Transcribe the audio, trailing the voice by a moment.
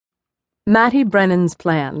Mattie Brennan's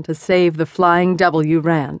plan to save the Flying W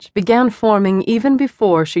Ranch began forming even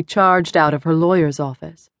before she charged out of her lawyer's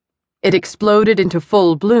office. It exploded into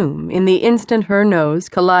full bloom in the instant her nose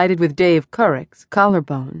collided with Dave Currick's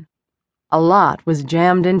collarbone. A lot was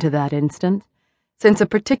jammed into that instant, since a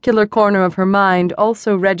particular corner of her mind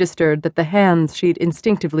also registered that the hands she'd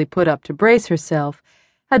instinctively put up to brace herself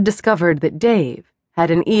had discovered that Dave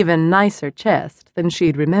had an even nicer chest than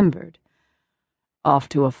she'd remembered. Off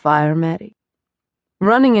to a fire, Mattie?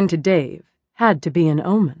 Running into Dave had to be an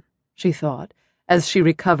omen, she thought, as she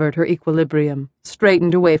recovered her equilibrium,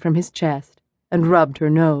 straightened away from his chest, and rubbed her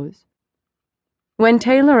nose. When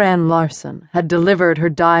Taylor Ann Larson had delivered her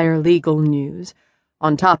dire legal news,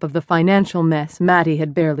 on top of the financial mess Mattie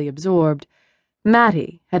had barely absorbed,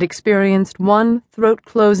 Mattie had experienced one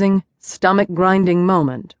throat-closing, stomach-grinding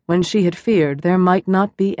moment when she had feared there might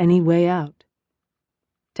not be any way out.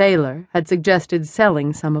 Taylor had suggested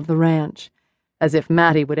selling some of the ranch, as if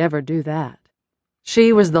Mattie would ever do that.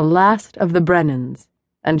 She was the last of the Brennans,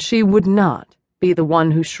 and she would not be the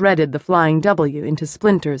one who shredded the Flying W into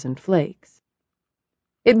splinters and flakes.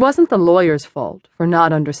 It wasn't the lawyer's fault for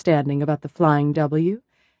not understanding about the Flying W.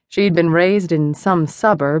 She'd been raised in some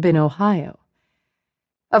suburb in Ohio.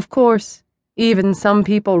 Of course, even some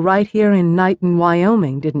people right here in Knighton,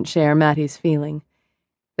 Wyoming didn't share Mattie's feeling.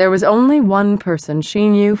 There was only one person she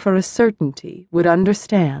knew for a certainty would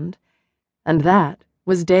understand, and that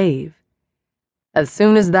was Dave. As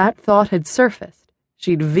soon as that thought had surfaced,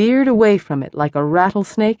 she'd veered away from it like a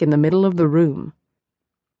rattlesnake in the middle of the room.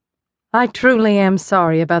 "I truly am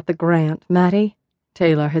sorry about the grant, Mattie,"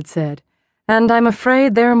 Taylor had said, "and I'm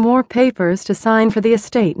afraid there are more papers to sign for the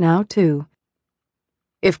estate now, too."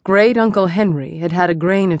 If Great-Uncle Henry had had a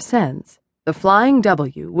grain of sense, the Flying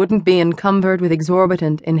W wouldn't be encumbered with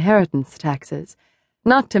exorbitant inheritance taxes,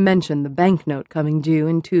 not to mention the banknote coming due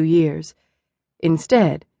in 2 years.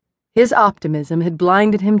 Instead, his optimism had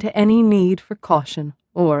blinded him to any need for caution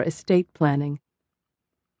or estate planning.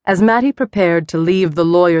 As Mattie prepared to leave the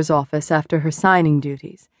lawyer's office after her signing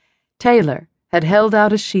duties, Taylor had held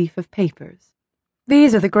out a sheaf of papers.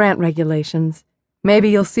 "These are the grant regulations. Maybe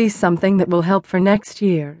you'll see something that will help for next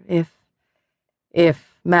year, if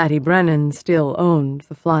Mattie Brennan still owned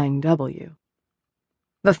the Flying W."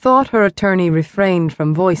 The thought her attorney refrained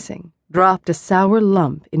from voicing dropped a sour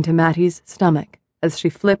lump into Mattie's stomach as she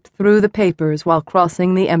flipped through the papers while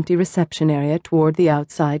crossing the empty reception area toward the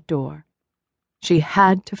outside door. She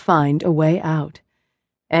had to find a way out.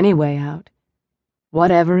 Any way out.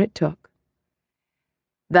 Whatever it took.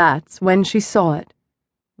 That's when she saw it.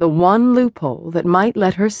 The one loophole that might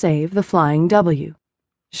let her save the Flying W.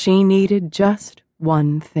 She needed just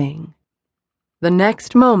one thing. The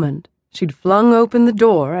next moment, she'd flung open the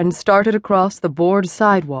door and started across the board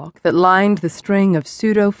sidewalk that lined the string of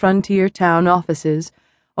pseudo-frontier town offices,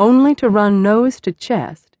 only to run nose to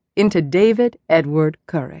chest into David Edward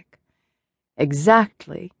Currick.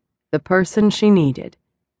 Exactly the person she needed.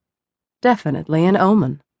 Definitely an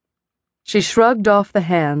omen. She shrugged off the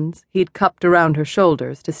hands he'd cupped around her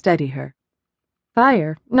shoulders to steady her.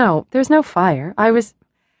 "Fire? No, there's no fire. I was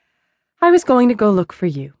going to go look for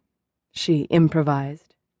you," she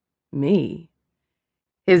improvised. "Me?"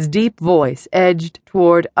 His deep voice edged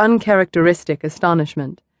toward uncharacteristic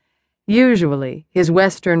astonishment. Usually, his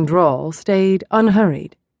Western drawl stayed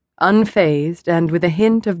unhurried, unfazed, and with a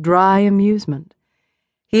hint of dry amusement.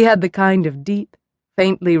 He had the kind of deep,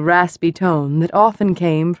 faintly raspy tone that often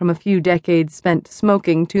came from a few decades spent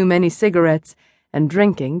smoking too many cigarettes and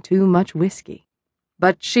drinking too much whiskey.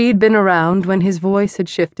 But she'd been around when his voice had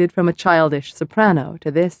shifted from a childish soprano to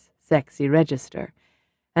this sexy register,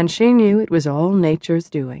 and she knew it was all nature's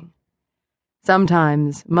doing.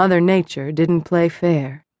 Sometimes Mother Nature didn't play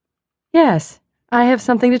fair. "Yes, I have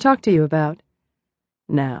something to talk to you about."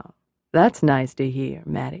 "Now, that's nice to hear,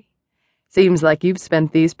 Mattie. Seems like you've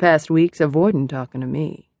spent these past weeks avoiding talking to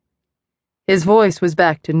me." His voice was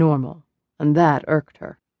back to normal, and that irked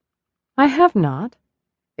her. "I have not."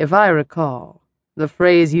 "If I recall, the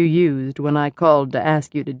phrase you used when I called to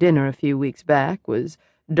ask you to dinner a few weeks back was,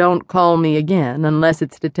 'Don't call me again unless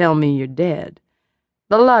it's to tell me you're dead.'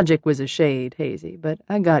 The logic was a shade hazy, but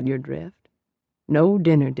I got your drift. No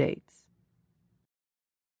dinner dates.